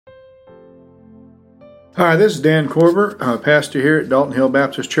Hi, this is Dan Corber, pastor here at Dalton Hill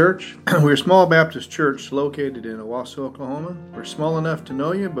Baptist Church. We're a small Baptist church located in Owasso, Oklahoma. We're small enough to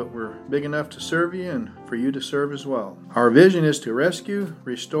know you, but we're big enough to serve you and for you to serve as well. Our vision is to rescue,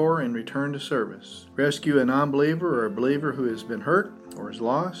 restore, and return to service. Rescue a non-believer or a believer who has been hurt or is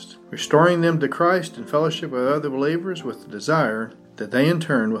lost, restoring them to Christ and fellowship with other believers with the desire that they in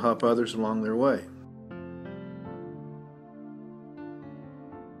turn will help others along their way.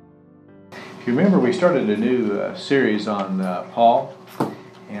 If you remember, we started a new series on Paul,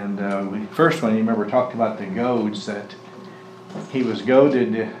 and the first one, you remember, talked about the goads, that he was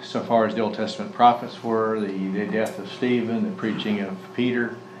goaded so far as the Old Testament prophets were, the death of Stephen, the preaching of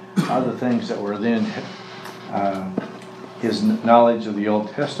Peter, other things that were then his knowledge of the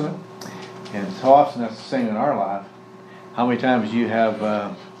Old Testament. And so often that's the same in our life. How many times you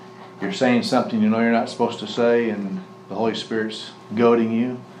have, you're saying something you know you're not supposed to say, and the Holy Spirit's goading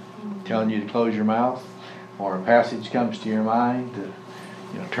you, telling you to close your mouth, or a passage comes to your mind to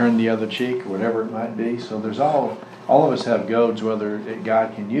turn the other cheek, or whatever it might be. So there's all of us have goads, whether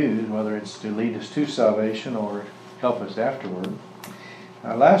God can use, whether it's to lead us to salvation or help us afterward.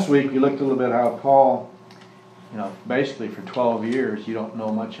 Last week we looked a little bit how Paul, basically for 12 years you don't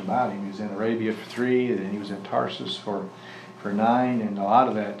know much about him. He was in Arabia for 3, and then he was in Tarsus for 9, and a lot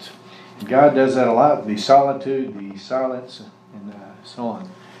of that. God does that a lot, the solitude, the silence, and so on.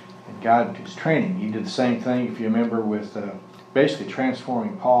 And God is training. He did the same thing, if you remember, with basically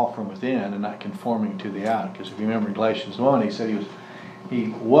transforming Paul from within and not conforming to the out. Because if you remember in Galatians 1, he said he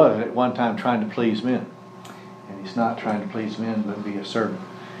was at one time trying to please men. And he's not trying to please men, but be a servant.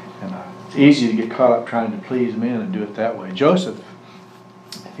 And it's easy to get caught up trying to please men and do it that way. Joseph,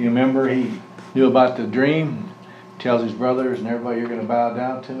 if you remember, he knew about the dream, tells his brothers and everybody, you're going to bow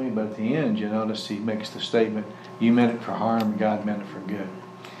down to me. But at the end, you notice he makes the statement, you meant it for harm, God meant it for good.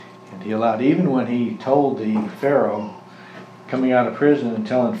 And he allowed, even when he told the Pharaoh, coming out of prison and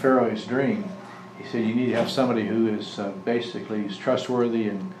telling Pharaoh his dream, he said you need to have somebody who is basically is trustworthy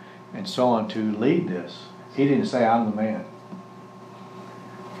and so on to lead this. He didn't say, I'm the man.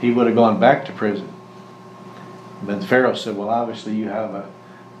 He would have gone back to prison. But the Pharaoh said, well, obviously you have a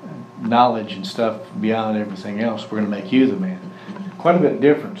knowledge and stuff beyond everything else. We're going to make you the man. Quite a bit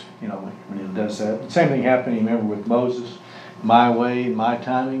different, when he does that. The same thing happened, you remember, with Moses. My way, my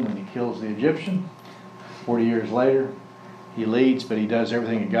timing, when he kills the Egyptian. 40 years later, he leads, but he does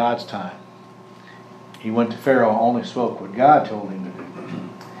everything in God's time. He went to Pharaoh, only spoke what God told him to do,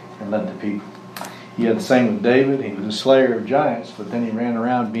 and led the people. He had the same with David. He was a slayer of giants, but then he ran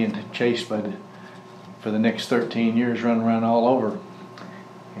around being chased for the next 13 years, running around all over,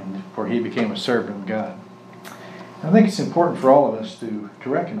 and for he became a servant of God. I think it's important for all of us to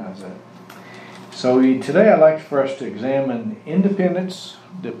recognize that. So today I'd like for us to examine independence,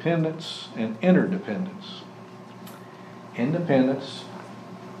 dependence, and interdependence. Independence,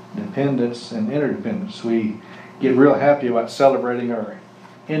 dependence, and interdependence. We get real happy about celebrating our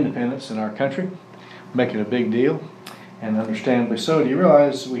independence in our country, making a big deal, and understandably so. Do you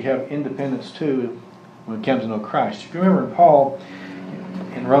realize we have independence too when we come to know Christ? If you remember, Paul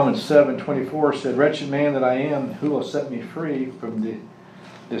in Romans 7:24 said, wretched man that I am, who will set me free from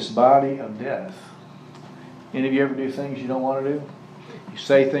this body of death? Any of you ever do things you don't want to do? You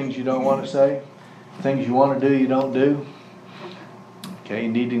say things you don't want to say? Things you want to do, you don't do? Okay,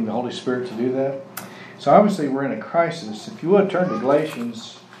 needing the Holy Spirit to do that. So obviously we're in a crisis. If you would turn to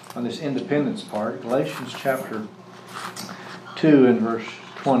Galatians on this independence part, Galatians chapter 2 and verse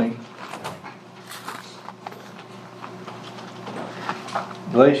 20.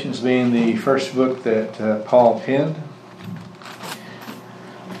 Galatians being the first book that Paul penned.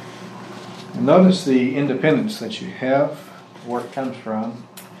 Notice the independence that you have, where it comes from.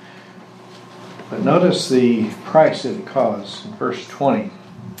 But notice the price that it costs in verse 20.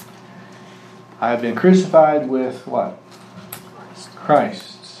 I have been crucified with what?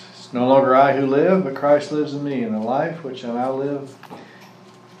 Christ. It's no longer I who live, but Christ lives in me. And the life which I now live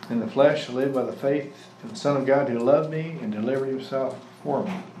in the flesh, I live by the faith in the Son of God who loved me and delivered himself for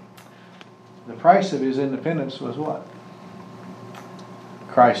me. The price of his independence was what?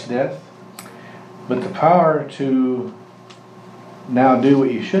 Christ's death. But the power to now do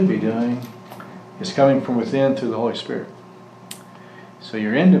what you should be doing is coming from within through the Holy Spirit. So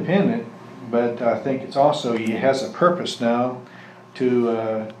you're independent, but I think it's also, he has a purpose now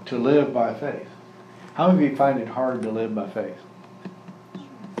to live by faith. How many of you find it hard to live by faith?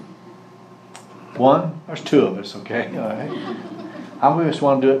 One? There's 2 of us, okay? All right. How many of us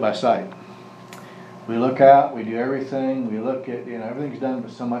want to do it by sight? We look out, we do everything, we look at, everything's done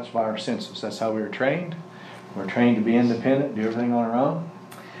so much by our senses. That's how we were trained. We're trained to be independent, do everything on our own.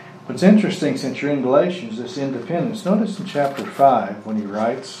 What's interesting, since you're in Galatians, this independence. Notice in chapter 5 when he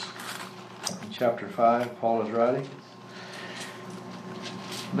writes, in chapter 5, Paul is writing.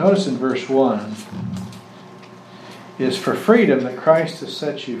 Notice in verse 1, it is for freedom that Christ has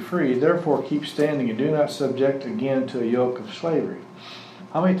set you free. Therefore keep standing and do not subject again to a yoke of slavery.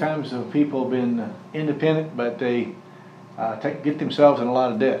 How many times have people been independent, but they get themselves in a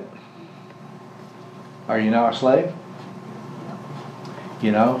lot of debt? Are you now a slave?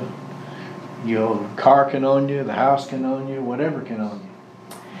 You know, your car can own you, the house can own you, whatever can own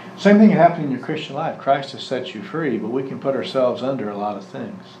you. Same thing can happen in your Christian life. Christ has set you free, but we can put ourselves under a lot of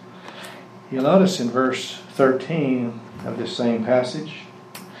things. You'll notice in verse 13 of this same passage,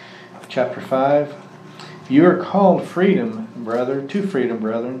 chapter 5, you are called freedom, to freedom,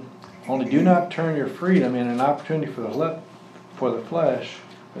 brethren. Only do not turn your freedom in an opportunity for the flesh,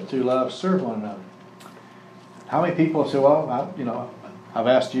 but through love serve one another. How many people say, well, I've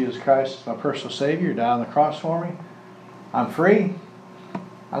asked Jesus Christ as my personal Savior, die on the cross for me. I'm free.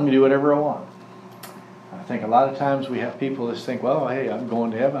 I'm going to do whatever I want. I think a lot of times we have people that think, well, hey, I'm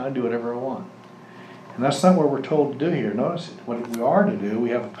going to heaven. I do whatever I want. And that's not what we're told to do here. Notice what we are to do. We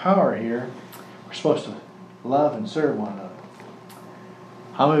have a power here. We're supposed to love and serve one another.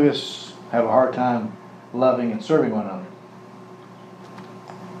 How many of us have a hard time loving and serving one another?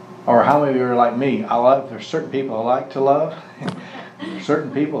 Or how many of you are like me? There's certain people I like to love. There's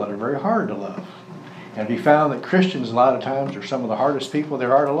certain people that are very hard to love. And we found that Christians a lot of times are some of the hardest people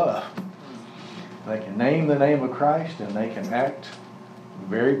there are to love. They can name the name of Christ and they can act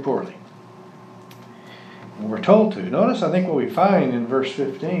very poorly. And we're told to. Notice, I think, what we find in verse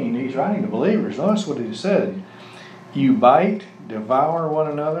 15, he's writing to believers. Notice what he said. You bite, devour one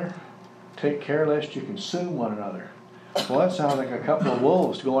another, take care lest you consume one another. Well, that sounds like a couple of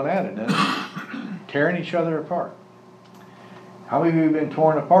wolves going at it, doesn't it? Tearing each other apart. How many of you have been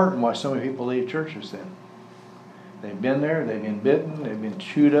torn apart and why so many people leave churches then? They've been there, they've been bitten, they've been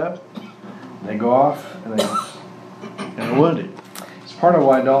chewed up, they go off and they're wounded. It's part of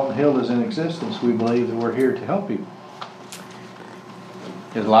why Dalton Hill is in existence. We believe that we're here to help people.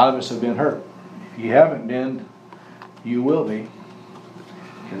 Because a lot of us have been hurt. If you haven't been, you will be.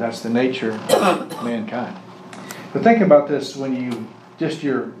 Because that's the nature of mankind. But think about this just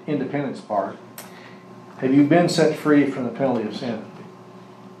your independence part. Have you been set free from the penalty of sin?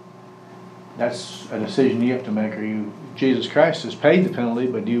 That's a decision you have to make. Jesus Christ has paid the penalty,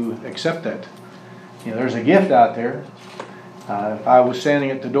 but do you accept that? There's a gift out there. If I was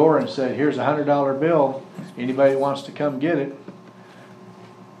standing at the door and said, here's a $100 bill, anybody wants to come get it,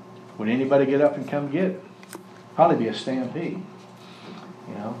 would anybody get up and come get it? Probably be a stampede.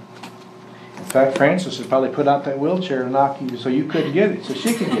 In fact, Frances would probably put out that wheelchair to knock you so you couldn't get it, so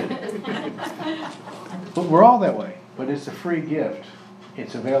she could get it. But we're all that way. But it's a free gift.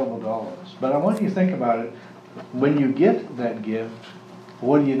 It's available to all of us. But I want you to think about it. When you get that gift,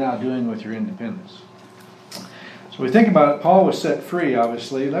 what are you now doing with your independence? So we think about it. Paul was set free,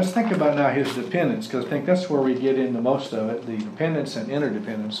 obviously. Let's think about now his dependence, because I think that's where we get into most of it, the dependence and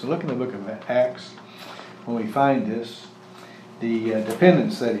interdependence. So look in the book of Acts when we find this, the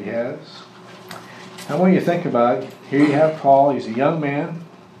dependence that he has. I want you to think about it. Here you have Paul. He's a young man.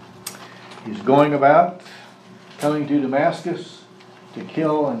 He's going about, coming to Damascus to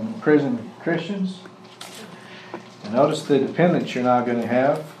kill and imprison Christians. And notice the dependence you're now going to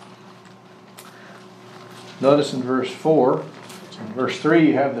have. Notice in verse 4. In verse 3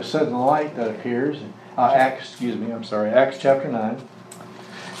 you have the sudden light that appears. Acts chapter 9.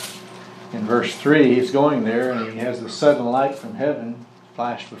 In verse 3 he's going there and he has the sudden light from heaven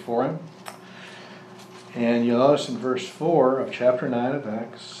flash before him. And you'll notice in verse 4 of chapter 9 of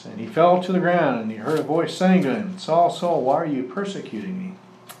Acts, and he fell to the ground, and he heard a voice saying to him, Saul, Saul, why are you persecuting me?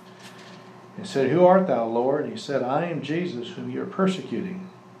 He said, Who art thou, Lord? He said, I am Jesus, whom you are persecuting.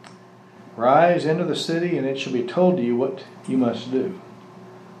 Rise into the city, and it shall be told to you what you must do.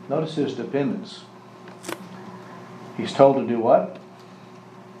 Notice his dependence. He's told to do what?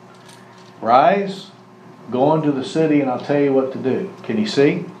 Rise, go into the city, and I'll tell you what to do. Can he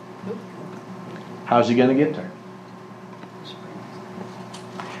see? How's he going to get there?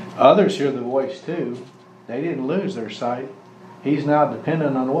 Others hear the voice too. They didn't lose their sight. He's now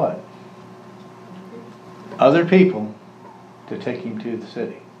dependent on what? Other people to take him to the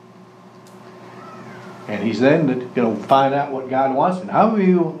city. And he's then going to find out what God wants him. How do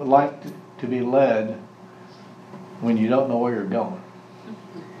you like to be led when you don't know where you're going?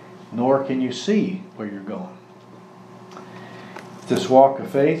 Nor can you see where you're going. This walk of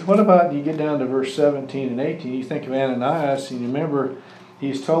faith. What about you get down to verse 17 and 18? You think of Ananias, and you remember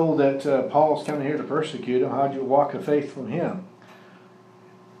he's told that Paul's coming here to persecute him. How'd you walk of faith from him?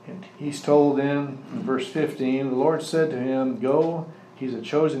 And he's told then in verse 15, the Lord said to him, go, he's a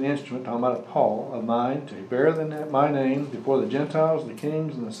chosen instrument, talking about Paul, of mine, to bear my name before the Gentiles, the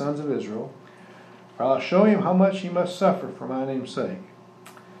kings, and the sons of Israel. For I'll show him how much he must suffer for my name's sake.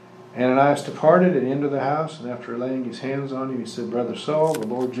 Ananias departed and entered the house, and after laying his hands on him, he said, Brother Saul, the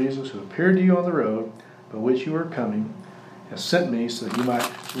Lord Jesus, who appeared to you on the road by which you were coming, has sent me so that you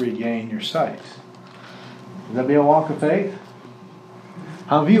might regain your sight. Would that be a walk of faith?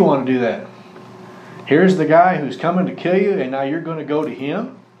 How many of you want to do that? Here's the guy who's coming to kill you, and now you're going to go to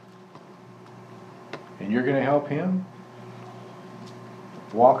him? And you're going to help him?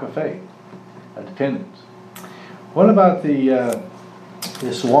 Walk of faith. A dependence. What about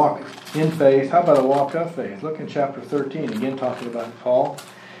this walk in faith? How about a walk of faith? Look in chapter 13, again talking about Paul.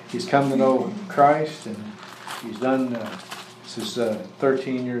 He's come to know Christ, and he's done, this is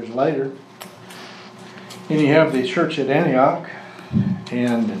 13 years later. And you have the church at Antioch,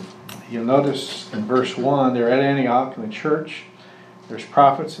 and you'll notice in verse 1, they're at Antioch in the church. There's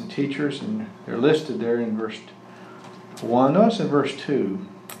prophets and teachers, and they're listed there in verse 1. Notice in verse 2,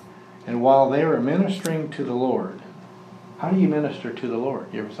 and while they were ministering to the Lord. How do you minister to the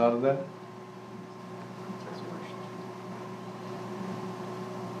Lord? You ever thought of that?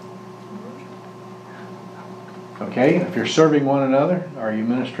 Okay, if you're serving one another, are you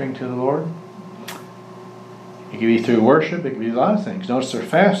ministering to the Lord? It could be through worship, it could be a lot of things. Notice they're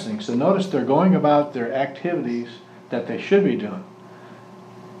fasting, so notice they're going about their activities that they should be doing.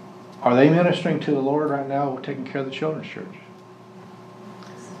 Are they ministering to the Lord right now, taking care of the children's church?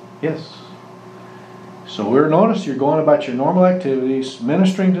 Yes. So notice you're going about your normal activities,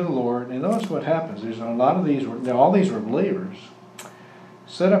 ministering to the Lord, and notice what happens. There's a lot of these, all these were believers.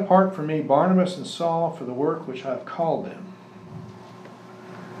 Set apart for me Barnabas and Saul for the work which I've called them.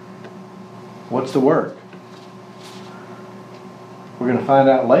 What's the work? We're going to find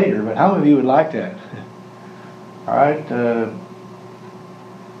out later, but how many of you would like that? All right,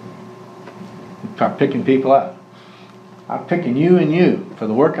 start picking people out. I'm picking you and you for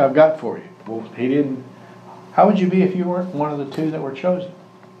the work I've got for you. Well, he didn't. How would you be if you weren't one of the two that were chosen?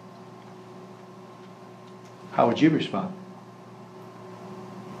 How would you respond?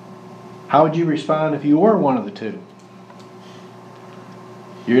 How would you respond if you were one of the two?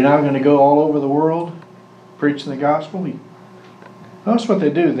 You're now going to go all over the world preaching the gospel? Notice what they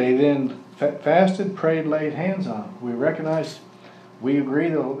do. They then fasted, prayed, laid hands on them. We recognize, we agree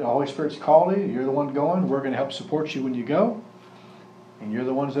that the Holy Spirit's called you. You're the one going. We're going to help support you when you go. And you're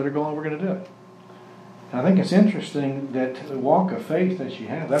the ones that are going. We're going to do it. And I think it's interesting that the walk of faith that you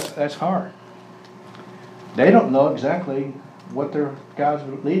have, that's hard. They don't know exactly what their God's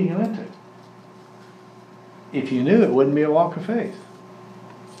leading them into. If you knew, it wouldn't be a walk of faith.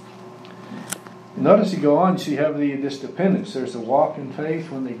 Notice you go on, so you have this dependence. There's the walk in faith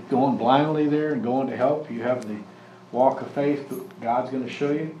when they go on blindly there and going to help. You have the walk of faith that God's going to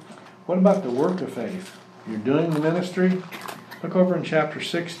show you. What about the work of faith? You're doing the ministry. Look over in chapter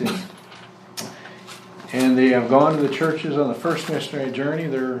 16. And they have gone to the churches on the first missionary journey.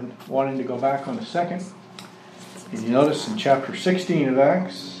 They're wanting to go back on the second. And you notice in chapter 16 of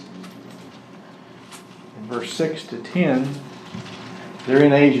Acts, in verse 6 to 10, they're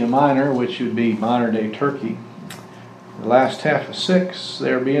in Asia Minor, which would be modern-day Turkey. The last half of 6,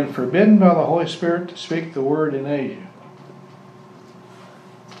 they're being forbidden by the Holy Spirit to speak the word in Asia.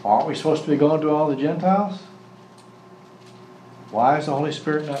 Aren't we supposed to be going to all the Gentiles? Why is the Holy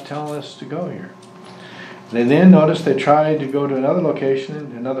Spirit not telling us to go here? They then noticed they tried to go to another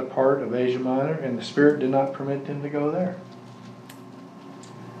location, another part of Asia Minor, and the Spirit did not permit them to go there.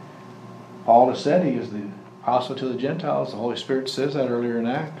 Paul has said he is the apostle to the Gentiles. The Holy Spirit says that earlier in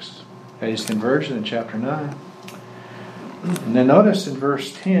Acts, at his conversion in chapter 9. And then notice in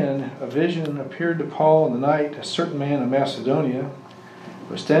verse 10, a vision appeared to Paul in the night. A certain man of Macedonia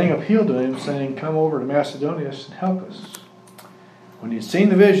was standing up heel to him, saying, come over to Macedonia and help us. When he had seen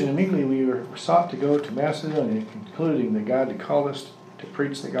the vision, immediately we were sought to go to Macedonia, concluding that God had called us to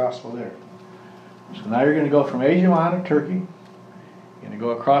preach the gospel there. So now you're going to go from Asia Minor, Turkey. You're going to go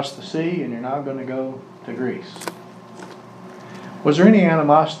across the sea, and you're now going to go to Greece. Was there any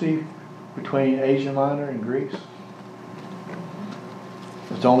animosity between Asia Minor and Greece?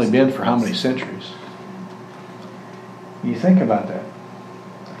 It's only been for how many centuries? You think about that.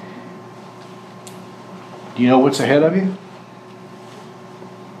 Do you know what's ahead of you?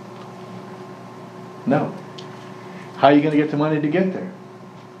 No. How are you going to get the money to get there?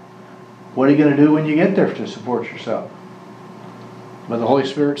 What are you going to do when you get there to support yourself? But the Holy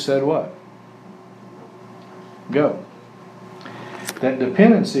Spirit said what? Go. That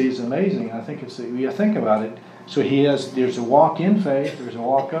dependency is amazing. I think you think about it. So there's a walk in faith, there's a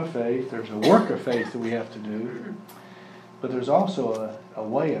walk of faith, there's a work of faith that we have to do, but there's also a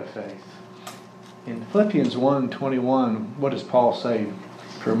way of faith. In Philippians 1:21, what does Paul say?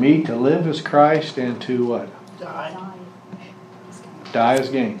 For me to live is Christ, and to what? Die is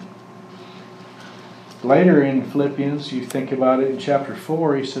gain. Later in Philippians, you think about it in chapter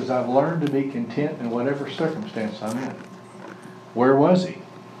 4, he says, I've learned to be content in whatever circumstance I'm in. Where was he?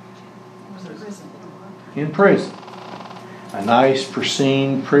 In prison. A nice,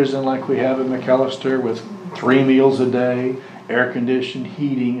 pristine prison like we have in McAllister with 3 meals a day, air-conditioned,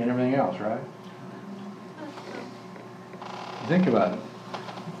 heating, and everything else, right? Think about it.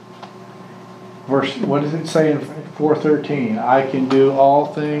 Verse, what does it say in 4:13? I can do all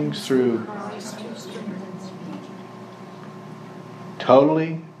things through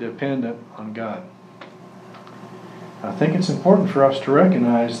totally dependent on God. I think it's important for us to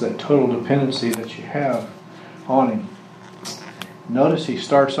recognize that total dependency that you have on Him. Notice he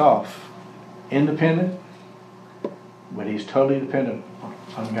starts off independent, but he's totally dependent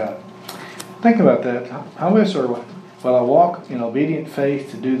on God. Think about that. How is or will I walk in obedient faith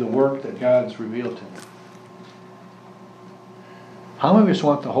to do the work that God's revealed to me? How many of us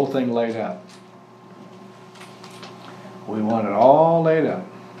want the whole thing laid out? We want it all laid out.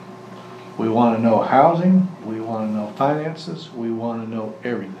 We want to know housing. We want to know finances. We want to know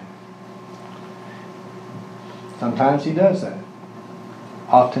everything. Sometimes he does that.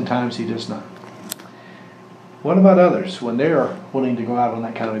 Oftentimes he does not. What about others when they are willing to go out on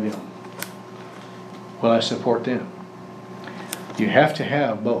that kind of a deal? Will I support them? You have to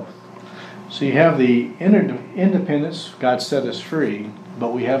have both. So you have the independence, God set us free,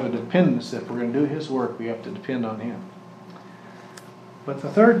 but we have a dependence. If we're going to do His work, we have to depend on Him. But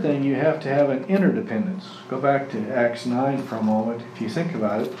the third thing, you have to have an interdependence. Go back to Acts 9 for a moment, if you think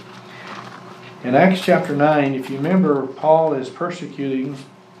about it. In Acts chapter 9, if you remember, Paul is coming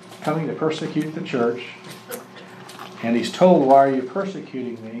to persecute the church, and he's told, why are you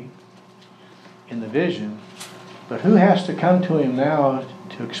persecuting me? In the vision. But who has to come to him now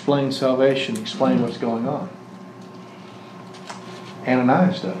to explain salvation, explain what's going on?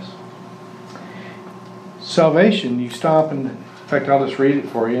 Ananias does. Salvation, you stop and, in fact, I'll just read it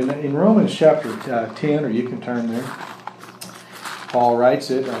for you. In Romans chapter 10, or you can turn there, Paul writes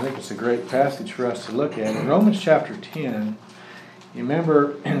it. I think it's a great passage for us to look at. In Romans chapter 10, you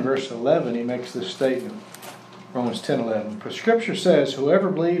remember in verse 11, he makes this statement. Romans 10:11. For Scripture says, whoever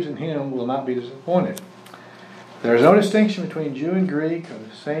believes in Him will not be disappointed. There is no distinction between Jew and Greek, for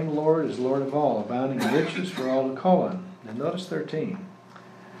the same Lord is Lord of all, abounding in riches for all who call on Him. And notice 13.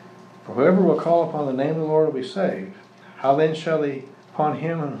 For whoever will call upon the name of the Lord will be saved. How then shall they upon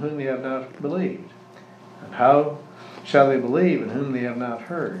Him in whom they have not believed? And how shall they believe in whom they have not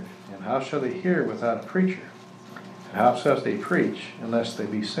heard? And how shall they hear without a preacher? And how shall they preach unless they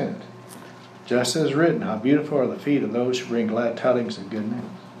be sent? Just as written, how beautiful are the feet of those who bring glad tidings of good news.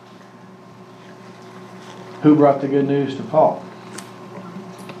 Who brought the good news to Paul?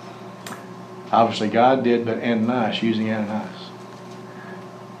 Obviously God did, but Ananias, using Ananias.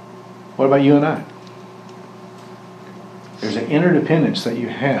 What about you and I? There's an interdependence that you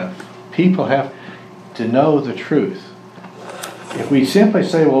have. People have to know the truth. If we simply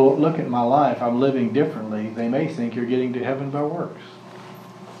say, well, look at my life, I'm living differently, they may think you're getting to heaven by works.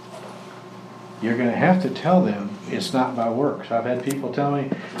 You're going to have to tell them it's not by works. I've had people tell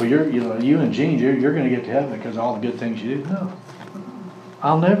me, well, you and Gene, you're going to get to heaven because of all the good things you do. No.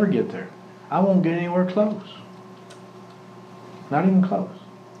 I'll never get there. I won't get anywhere close. Not even close.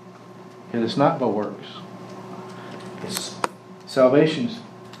 Because it's not by works. It's salvation's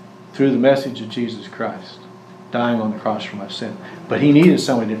through the message of Jesus Christ, dying on the cross for my sin. But He needed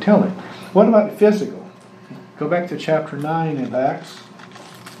somebody to tell Him. What about the physical? Go back to chapter 9 in Acts.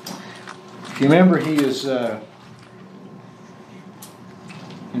 If you remember, he is in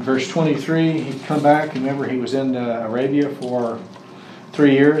verse 23. He'd come back. Remember, he was in Arabia for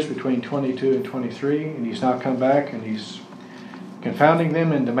 3 years, between 22 and 23, and he's now come back and he's confounding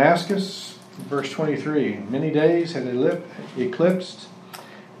them in Damascus. Verse 23. Many days had eclipsed.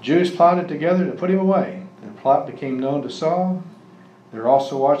 Jews plotted together to put him away. The plot became known to Saul. They were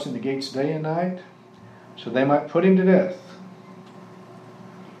also watching the gates day and night, so they might put him to death.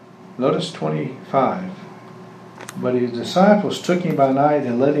 Notice 25. But his disciples took him by night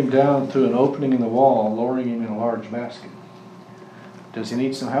and let him down through an opening in the wall, lowering him in a large basket. Does he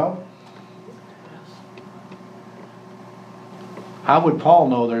need some help? How would Paul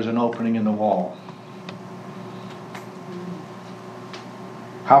know there's an opening in the wall?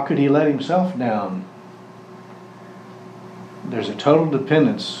 How could he let himself down? There's a total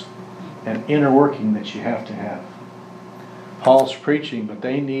dependence an inner working that you have to have. Paul's preaching, but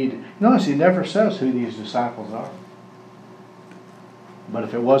they need... Notice he never says who these disciples are. But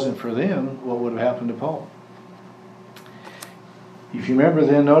if it wasn't for them, what would have happened to Paul? If you remember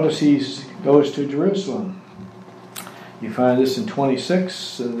then, notice he goes to Jerusalem. You find this in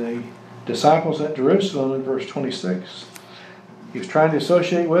 26, the disciples at Jerusalem in verse 26. He was trying to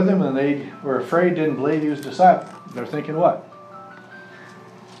associate with them, and they were afraid, didn't believe he was a disciple. They're thinking, what?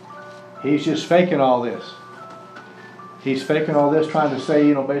 He's just faking all this. He's faking all this, trying to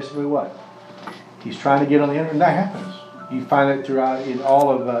say, basically what? He's trying to get on the internet, and that happens. You find it throughout in all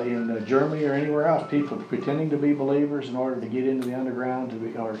of in Germany or anywhere else. People pretending to be believers in order to get into the underground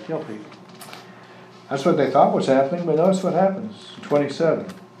or to kill people. That's what they thought was happening, but notice what happens. 27.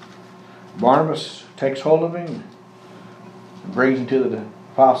 Barnabas takes hold of him and brings him to the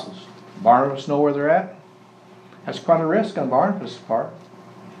apostles. Barnabas know where they're at. That's quite a risk on Barnabas' part.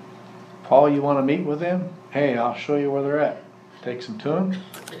 Paul, you want to meet with them? Hey, I'll show you where they're at. Takes them to him.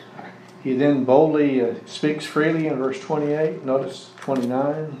 He then boldly speaks freely in verse 28. Notice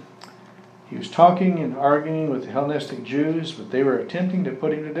 29. He was talking and arguing with the Hellenistic Jews, but they were attempting to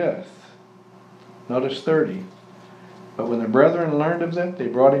put him to death. Notice 30. But when the brethren learned of it, they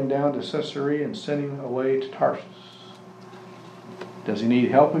brought him down to Caesarea and sent him away to Tarsus. Does he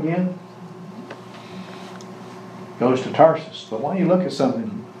need help again? Goes to Tarsus. But why don't you look at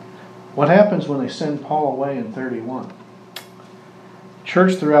something? What happens when they send Paul away in 31?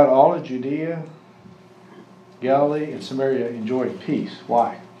 Church throughout all of Judea, Galilee, and Samaria enjoyed peace.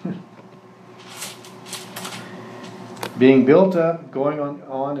 Why? Being built up, going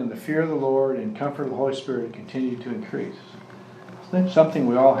on in the fear of the Lord and comfort of the Holy Spirit continued to increase. Isn't that something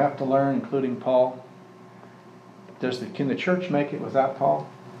we all have to learn, including Paul? Can the church make it without Paul?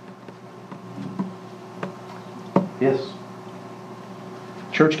 Yes.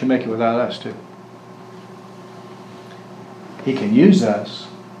 Church can make it without us too. He can use us,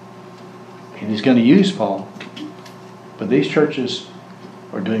 and he's going to use Paul, but these churches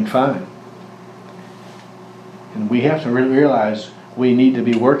are doing fine. And we have to really realize we need to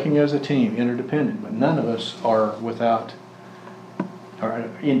be working as a team, interdependent, but none of us are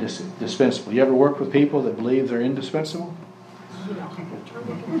indispensable. You ever work with people that believe they're indispensable?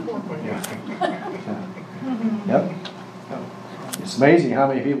 Yep. It's amazing how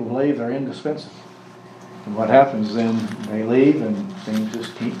many people believe they're indispensable. And what happens then, they leave and things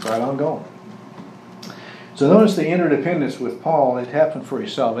just keep right on going. So notice the interdependence with Paul. It happened for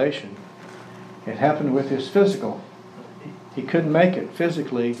his salvation. It happened with his physical. He couldn't make it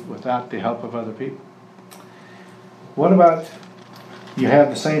physically without the help of other people. What about, you have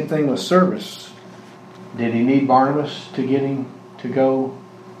the same thing with service. Did he need Barnabas to get him to go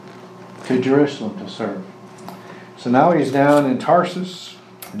to Jerusalem to serve? So now he's down in Tarsus,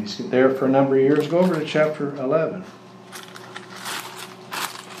 and he's there for a number of years. Go over to chapter 11.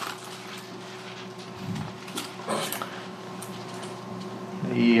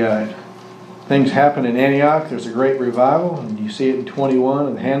 Things happen in Antioch. There's a great revival, and you see it in 21.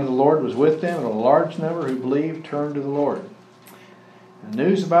 And the hand of the Lord was with them, and a large number who believed turned to the Lord. The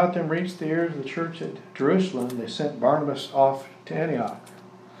news about them reached the ears of the church at Jerusalem. They sent Barnabas off to Antioch.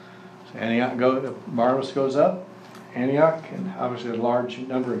 So Barnabas goes up, Antioch, and obviously a large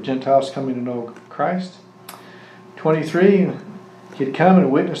number of Gentiles coming to know Christ. 23, he had come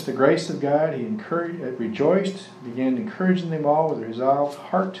and witnessed the grace of God. He rejoiced, began encouraging them all with a resolved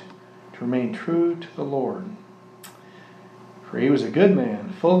heart to remain true to the Lord. For he was a good man,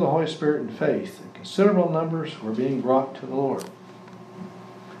 full of the Holy Spirit and faith, and considerable numbers were being brought to the Lord.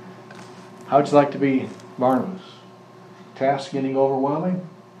 How would you like to be Barnabas? Task getting overwhelming?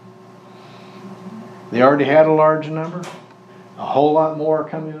 They already had a large number. A whole lot more are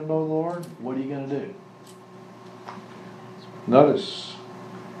coming to know the Lord. What are you going to do? Notice,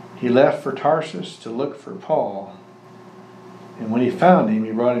 he left for Tarsus to look for Paul. And when he found him,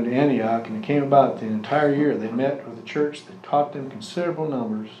 he brought him to Antioch. And it came about the entire year they met with a church that taught them considerable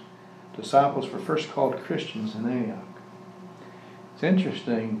numbers. Disciples were first called Christians in Antioch. It's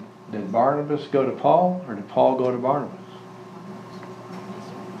interesting. Did Barnabas go to Paul, or did Paul go to Barnabas?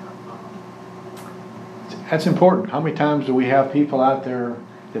 That's important. How many times do we have people out there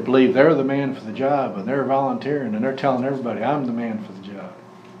that believe they're the man for the job, and they're volunteering, and they're telling everybody, I'm the man for the job?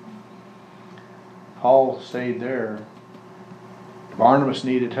 Paul stayed there. Barnabas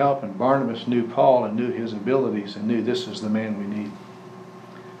needed help, and Barnabas knew Paul and knew his abilities and knew this is the man we need.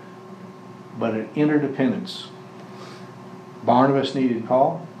 But an interdependence. Barnabas needed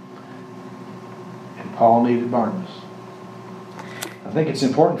Paul, and Paul needed Barnabas. I think it's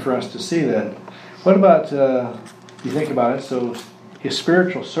important for us to see that. What about, you think about it, so his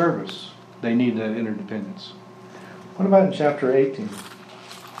spiritual service, they needed that interdependence. What about in chapter 18?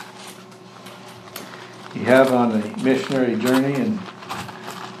 You have on a missionary journey, and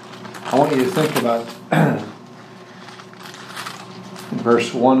I want you to think about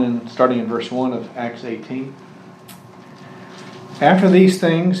verse 1 and starting in verse 1 of Acts 18. After these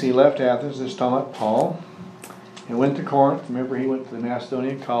things, he left Athens, this talking about Paul, and went to Corinth. Remember, he went to the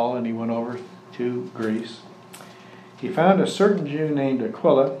Macedonian call, and he went over to Greece. He found a certain Jew named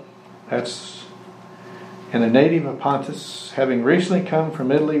Aquila, and a native of Pontus, having recently come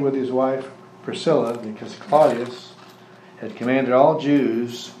from Italy with his wife Priscilla, because Claudius had commanded all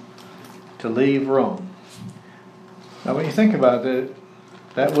Jews to leave Rome. Now, when you think about it,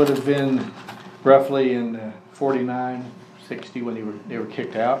 that would have been roughly in 49, 60 when they were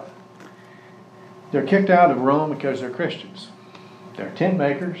kicked out. They're kicked out of Rome because they're Christians. They're tent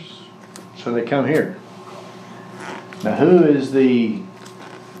makers, so they come here. Now, who is the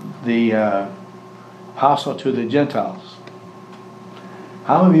apostle to the Gentiles?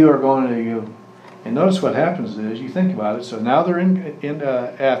 How many of you are going to go? And notice what happens is, you think about it. So now they're in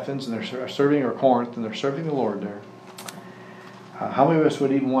Athens, and they're serving, or Corinth, and they're serving the Lord there. How many of us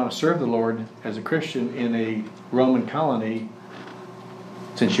would even want to serve the Lord as a Christian in a Roman colony,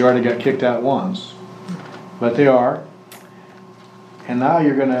 since you already got kicked out once? But they are. And now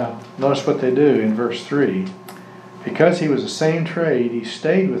you're going to notice what they do in verse 3. Because he was the same trade, he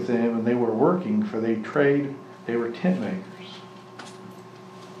stayed with them, and they were working for their trade. They were tent makers.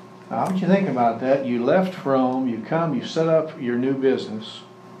 Now, how would you think about that? You left Rome, you come, you set up your new business,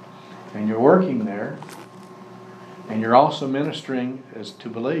 and you're working there, and you're also ministering as to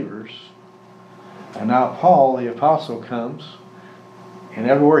believers. And now Paul, the apostle, comes, and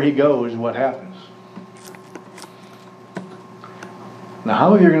everywhere he goes, what happens? Now,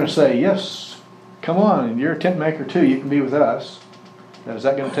 how many of you are going to say, yes, come on, you're a tent maker too, you can be with us? Now, is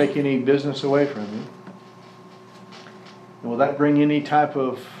that going to take any business away from you? And will that bring any type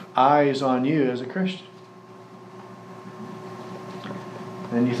of eyes on you as a Christian?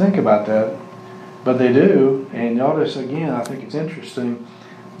 And you think about that. But they do, and notice again, I think it's interesting,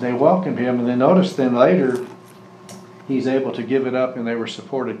 they welcomed him, and then notice then later, he's able to give it up, and they were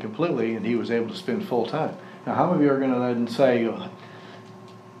supported completely, and he was able to spend full time. Now, how many of you are going to then say,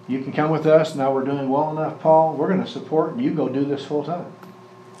 you can come with us, now we're doing well enough, Paul, we're going to support, and you go do this full time.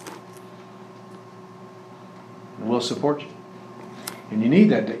 And we'll support you. And you need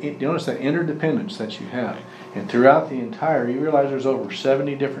that, you notice that interdependence that you have. And throughout the entire, you realize there's over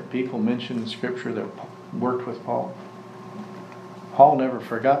 70 different people mentioned in Scripture that worked with Paul. Paul never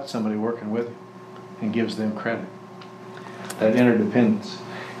forgot somebody working with him and gives them credit. That interdependence.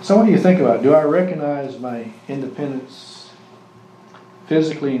 So what do you think about? Do I recognize my independence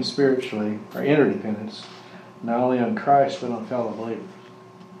physically and spiritually, or interdependence, not only on Christ but on fellow believers?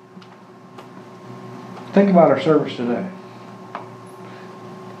 Think about our service today.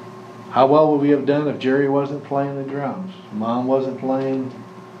 How well would we have done if Jerry wasn't playing the drums, Mom wasn't playing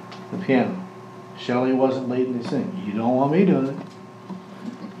the piano, Shelley wasn't leading the singing? You don't want me doing it.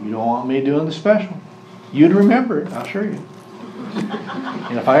 You don't want me doing the special. You'd remember it, I'll assure you.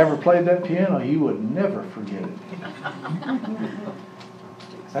 And if I ever played that piano, you would never forget it.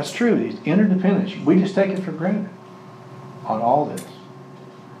 That's true. These interdependence, we just take it for granted on all this.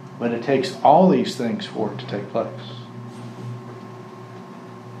 But it takes all these things for it to take place.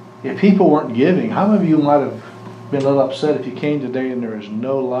 If people weren't giving, how many of you might have been a little upset if you came today and there was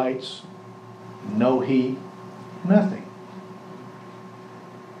no lights, no heat, nothing?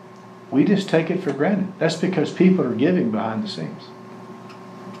 We just take it for granted. That's because people are giving behind the scenes.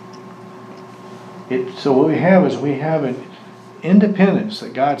 So what we have is we have an independence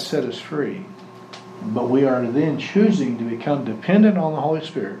that God set us free, but we are then choosing to become dependent on the Holy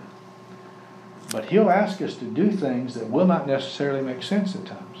Spirit. But He'll ask us to do things that will not necessarily make sense at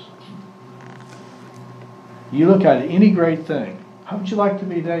times. You look at any great thing. How would you like to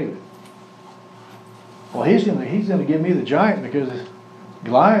be David? Well, he's going to give me the giant because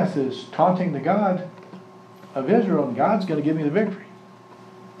Goliath is taunting the God of Israel, and God's going to give me the victory.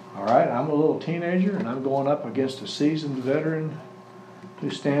 All right, I'm a little teenager, and I'm going up against a seasoned veteran who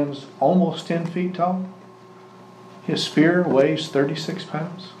stands almost 10 feet tall. His spear weighs 36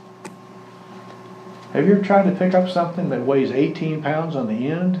 pounds. Have you ever tried to pick up something that weighs 18 pounds on the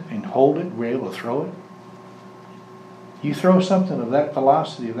end and hold it and be able to throw it? You throw something of that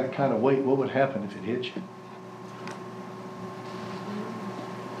velocity, of that kind of weight, what would happen if it hit you?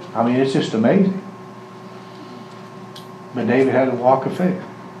 I mean, it's just amazing. But David had a walk of faith,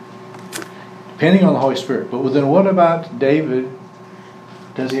 depending on the Holy Spirit. But then what about David?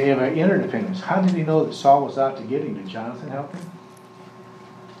 Does he have an interdependence? How did he know that Saul was out to get him? Did Jonathan help him?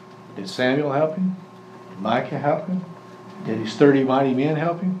 Did Samuel help him? Did Micah help him? Did his 30 mighty men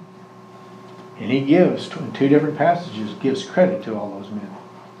help him? And he gives, in 2 different passages, gives credit to all those men.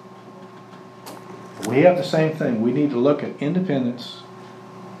 We have the same thing. We need to look at independence.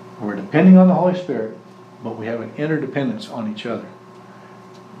 We're depending on the Holy Spirit, but we have an interdependence on each other.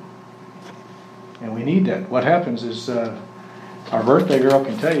 And we need that. What happens is, our birthday girl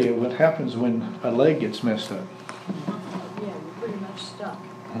can tell you what happens when a leg gets messed up. Yeah, you're pretty much stuck.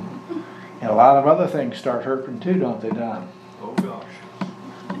 And a lot of other things start hurting too, don't they, Don? Oh gosh.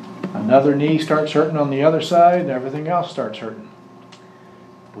 Another knee starts hurting on the other side, and everything else starts hurting.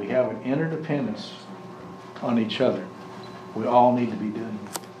 We have an interdependence on each other. We all need to be doing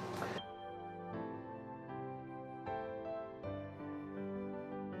it.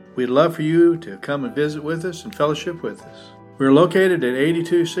 We'd love for you to come and visit with us and fellowship with us. We're located at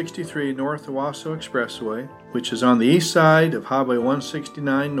 8263 North Owasso Expressway, which is on the east side of Highway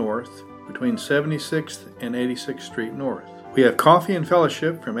 169 North, between 76th and 86th Street North. We have coffee and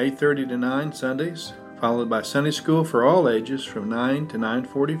fellowship from 8:30 to 9 Sundays, followed by Sunday school for all ages from 9 to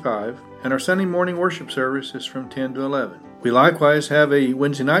 9:45, and our Sunday morning worship service is from 10 to 11. We likewise have a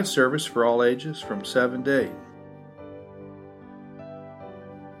Wednesday night service for all ages from 7 to 8.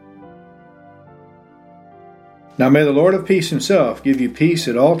 Now may the Lord of peace himself give you peace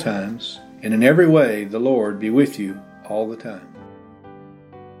at all times, and in every way the Lord be with you all the time.